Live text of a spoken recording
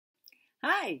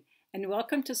Hi, and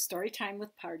welcome to Storytime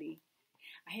with Party.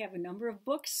 I have a number of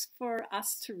books for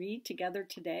us to read together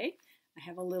today. I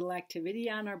have a little activity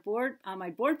on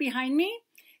my board behind me.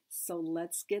 So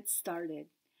let's get started.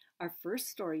 Our first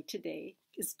story today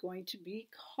is going to be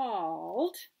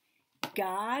called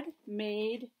God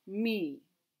Made Me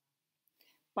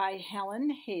by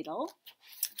Helen Hadel.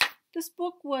 This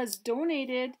book was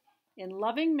donated in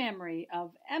loving memory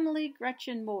of Emily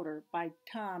Gretchen Motor by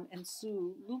Tom and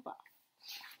Sue Luba.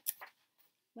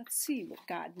 Let's see what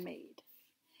God made.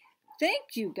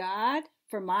 Thank you, God,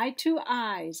 for my two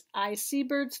eyes. I see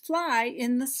birds fly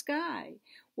in the sky.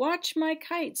 Watch my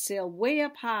kite sail way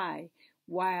up high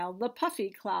while the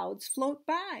puffy clouds float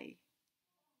by.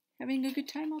 Having a good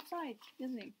time outside,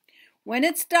 isn't he? When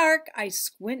it's dark, I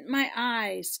squint my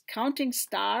eyes, counting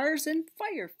stars and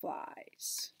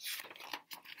fireflies.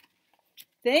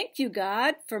 Thank you,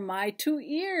 God, for my two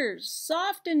ears.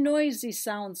 Soft and noisy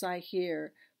sounds I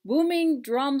hear. Booming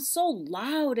drums so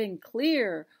loud and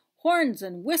clear, horns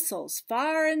and whistles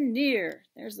far and near.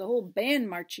 There's the whole band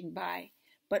marching by.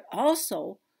 But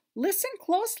also, listen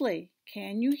closely.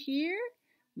 Can you hear?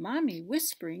 Mommy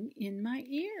whispering in my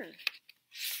ear.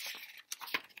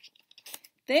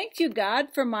 Thank you, God,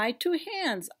 for my two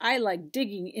hands. I like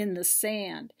digging in the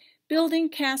sand, building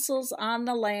castles on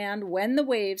the land. When the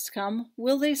waves come,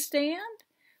 will they stand?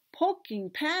 Poking,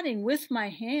 patting with my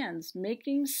hands,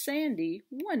 making sandy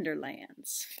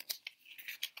wonderlands.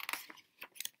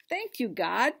 Thank you,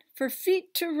 God, for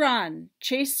feet to run,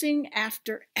 chasing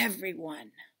after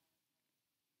everyone.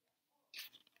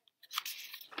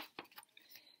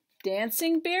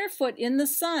 Dancing barefoot in the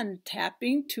sun,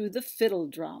 tapping to the fiddle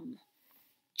drum.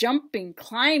 Jumping,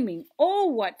 climbing, oh,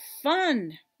 what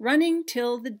fun! Running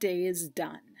till the day is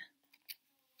done.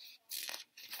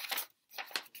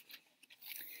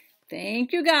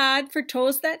 Thank you, God, for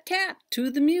toes that tap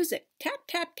to the music. Tap,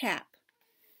 tap, tap.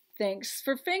 Thanks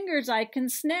for fingers I can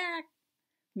snap,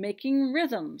 making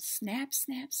rhythm. Snap,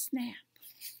 snap, snap.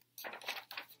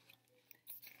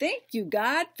 Thank you,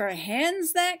 God, for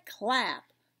hands that clap.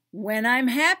 When I'm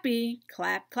happy,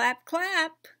 clap, clap,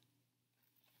 clap.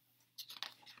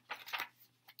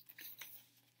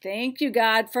 Thank you,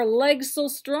 God, for legs so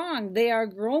strong. They are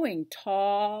growing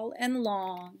tall and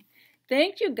long.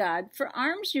 Thank you, God, for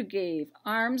arms you gave,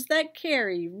 arms that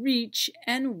carry, reach,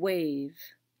 and wave.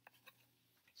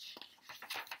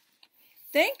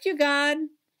 Thank you, God,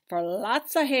 for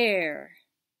lots of hair,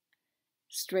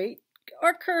 straight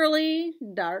or curly,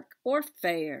 dark or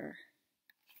fair.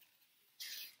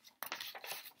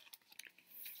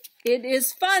 It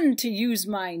is fun to use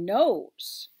my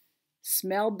nose.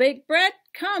 Smell baked bread?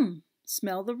 Come,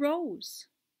 smell the rose.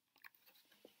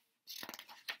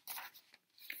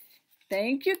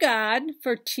 Thank you, God,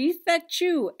 for teeth that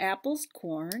chew apples,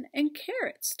 corn, and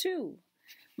carrots, too.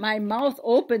 My mouth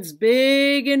opens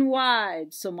big and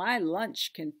wide so my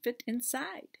lunch can fit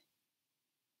inside.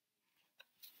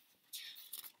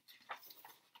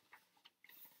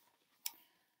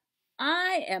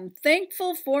 I am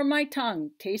thankful for my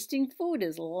tongue. Tasting food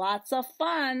is lots of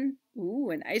fun.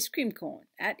 Ooh, an ice cream cone.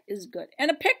 That is good. And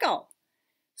a pickle.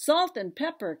 Salt and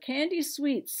pepper, candy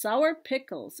sweets, sour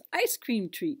pickles, ice cream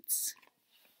treats.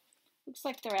 Looks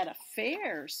like they're at a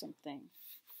fair or something.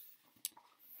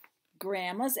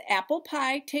 Grandma's apple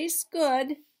pie tastes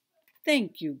good.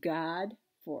 Thank you, God,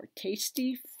 for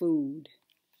tasty food.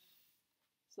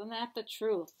 Isn't that the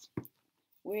truth?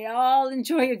 We all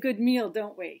enjoy a good meal,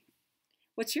 don't we?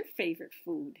 What's your favorite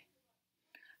food?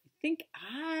 I think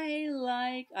I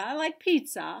like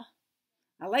pizza.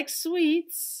 I like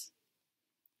sweets.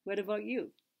 What about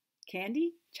you?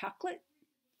 Candy? Chocolate?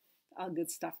 All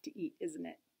good stuff to eat, isn't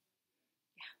it?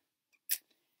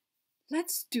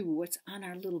 Let's do what's on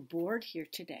our little board here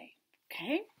today,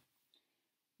 okay?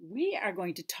 We are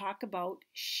going to talk about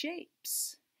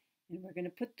shapes. And we're going to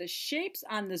put the shapes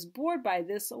on this board by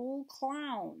this old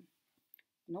clown,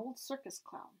 an old circus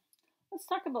clown. Let's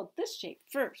talk about this shape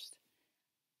first.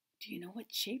 Do you know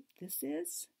what shape this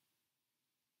is?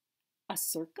 A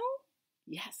circle?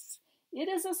 Yes, it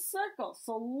is a circle.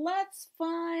 So let's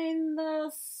find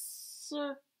the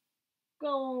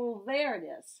circle. There it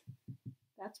is.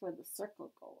 That's where the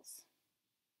circle goes.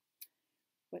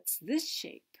 What's this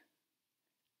shape?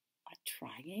 A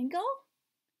triangle?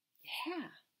 Yeah.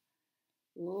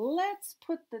 Let's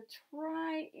put the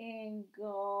triangle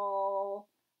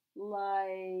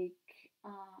like,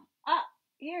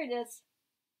 here it is.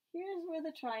 Here's where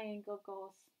the triangle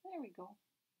goes. There we go.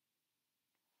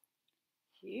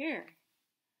 Here.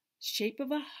 Shape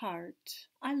of a heart.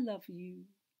 I love you.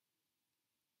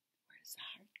 Where does the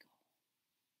heart go?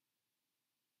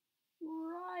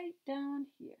 Right down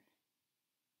here.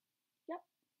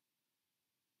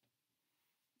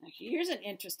 Here's an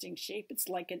interesting shape. It's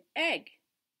like an egg.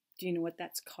 Do you know what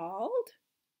that's called?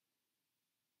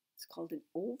 It's called an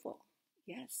oval.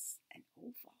 Yes, an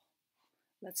oval.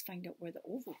 Let's find out where the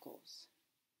oval goes.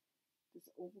 Does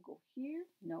the oval go here?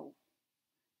 No.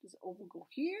 Does the oval go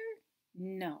here?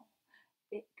 No.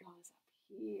 It goes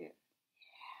up here.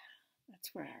 Yeah, that's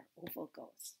where our oval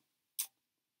goes.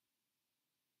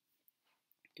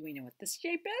 Do we know what this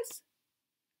shape is?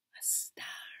 A star.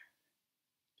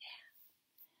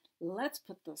 Yeah. Let's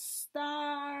put the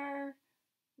star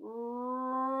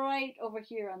right over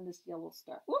here on this yellow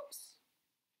star. Whoops.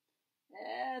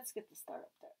 Let's get the star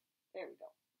up there. There we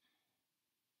go.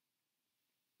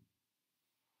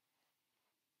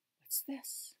 What's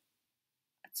this?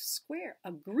 It's a square,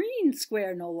 a green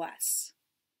square no less.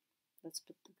 Let's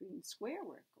put the green square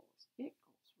where it goes. It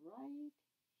goes right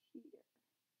here.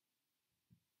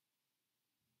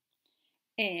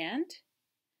 And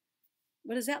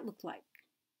what does that look like?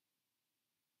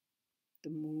 The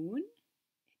moon?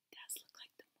 It does look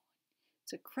like the moon.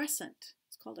 It's a crescent.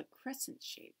 It's called a crescent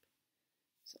shape.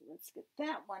 So let's get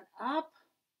that one up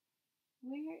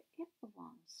where it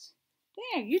belongs.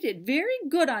 There, you did very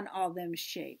good on all them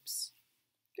shapes.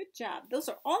 Good job. Those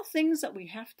are all things that we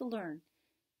have to learn.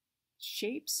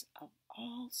 Shapes of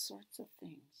all sorts of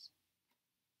things.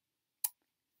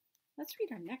 Let's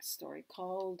read our next story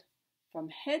called From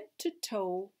Head to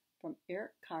Toe from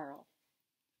Eric Carle.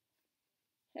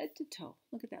 Head to toe.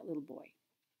 Look at that little boy.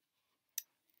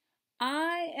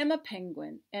 I am a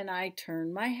penguin and I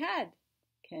turn my head.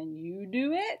 Can you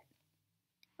do it?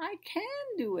 I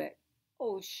can do it.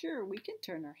 Oh, sure, we can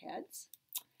turn our heads.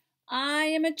 I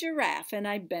am a giraffe and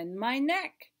I bend my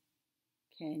neck.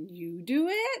 Can you do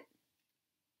it?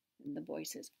 And the boy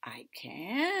says, I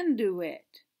can do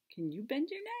it. Can you bend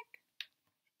your neck?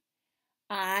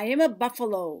 I am a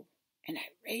buffalo and I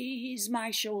raise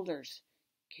my shoulders.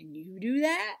 Can you do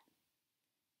that?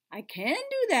 I can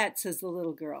do that, says the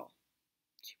little girl.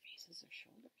 She raises her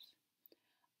shoulders.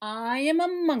 I am a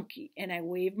monkey and I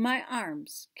wave my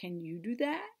arms. Can you do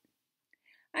that?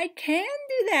 I can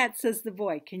do that, says the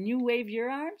boy. Can you wave your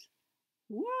arms?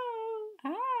 Whoa,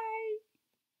 hi.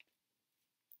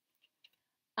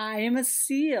 I am a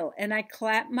seal and I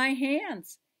clap my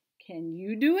hands. Can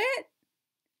you do it?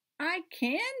 I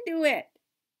can do it.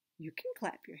 You can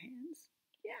clap your hands.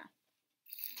 Yeah.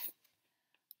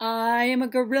 I am a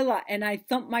gorilla and I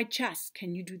thump my chest.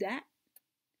 Can you do that?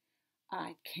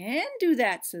 I can do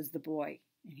that, says the boy,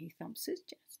 and he thumps his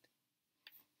chest.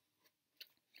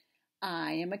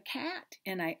 I am a cat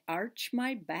and I arch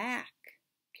my back.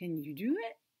 Can you do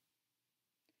it?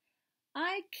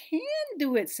 I can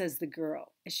do it, says the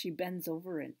girl as she bends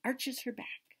over and arches her back.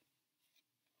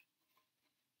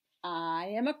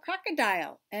 I am a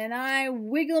crocodile and I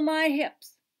wiggle my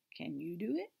hips. Can you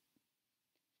do it?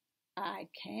 I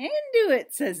can do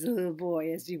it, says the little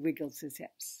boy as he wiggles his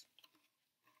hips.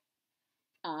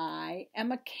 I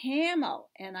am a camel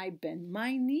and I bend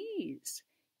my knees.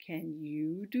 Can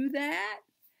you do that?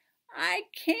 I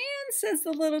can, says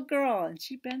the little girl, and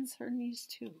she bends her knees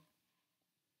too.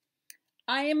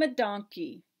 I am a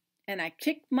donkey and I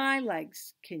kick my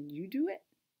legs. Can you do it?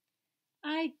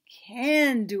 I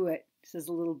can do it, says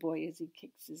the little boy as he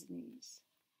kicks his knees.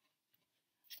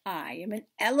 I am an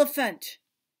elephant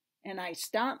and I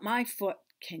stomp my foot.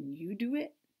 Can you do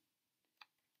it?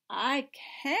 I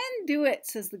can do it,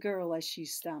 says the girl as she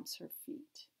stomps her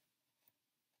feet.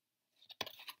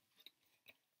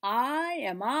 I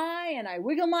and I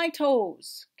wiggle my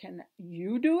toes. Can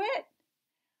you do it?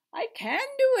 I can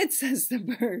do it, says the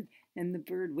bird, and the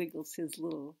bird wiggles his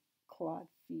little clawed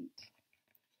feet.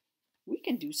 We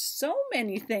can do so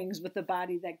many things with the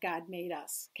body that God made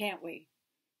us, can't we?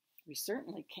 We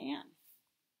certainly can.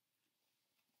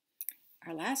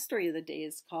 Our last story of the day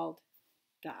is called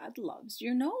God Loves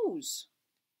Your Nose,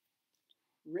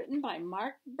 written by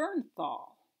Mark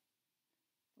Bernthal.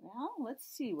 Well, let's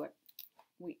see what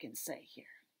we can say here.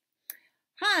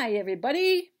 Hi,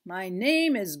 everybody. My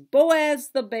name is Boaz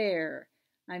the Bear.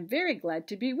 I'm very glad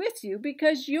to be with you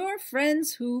because you're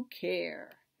friends who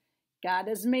care. God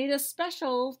has made us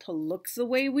special to look the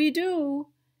way we do.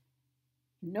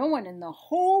 No one in the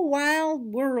whole wide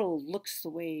world looks the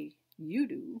way you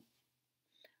do.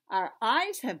 Our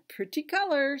eyes have pretty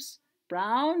colors,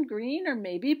 brown, green, or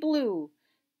maybe blue.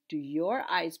 Do your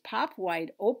eyes pop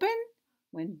wide open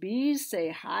when bees say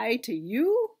hi to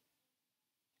you?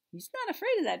 He's not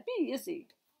afraid of that bee, is he?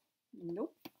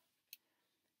 Nope.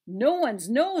 No one's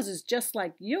nose is just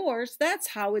like yours. That's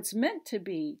how it's meant to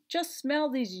be. Just smell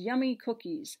these yummy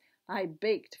cookies I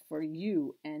baked for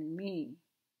you and me.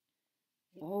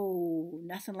 Oh,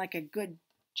 nothing like a good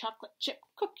chocolate chip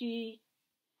cookie.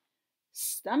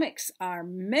 Stomachs are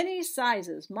many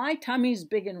sizes. My tummy's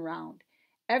big and round.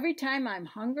 Every time I'm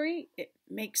hungry, it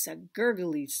makes a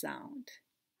gurgly sound.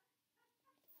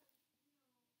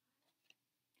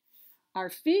 Our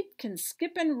feet can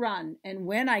skip and run, and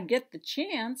when I get the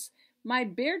chance, my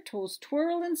bare toes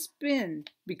twirl and spin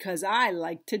because I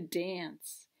like to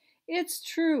dance. It's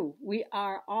true, we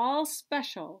are all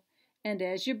special, and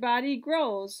as your body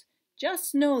grows,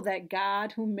 just know that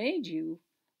God who made you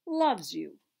loves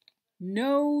you,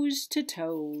 nose to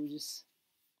toes.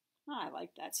 Oh, I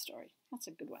like that story. That's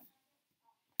a good one.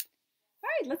 All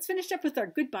right, let's finish up with our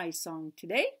goodbye song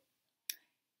today.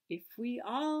 If we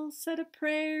all said a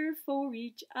prayer for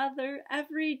each other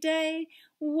every day,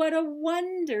 what a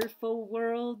wonderful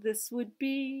world this would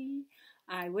be.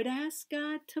 I would ask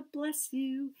God to bless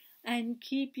you and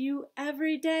keep you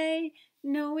every day,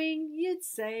 knowing you'd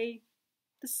say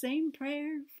the same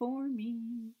prayer for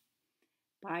me.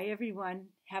 Bye, everyone.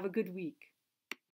 Have a good week.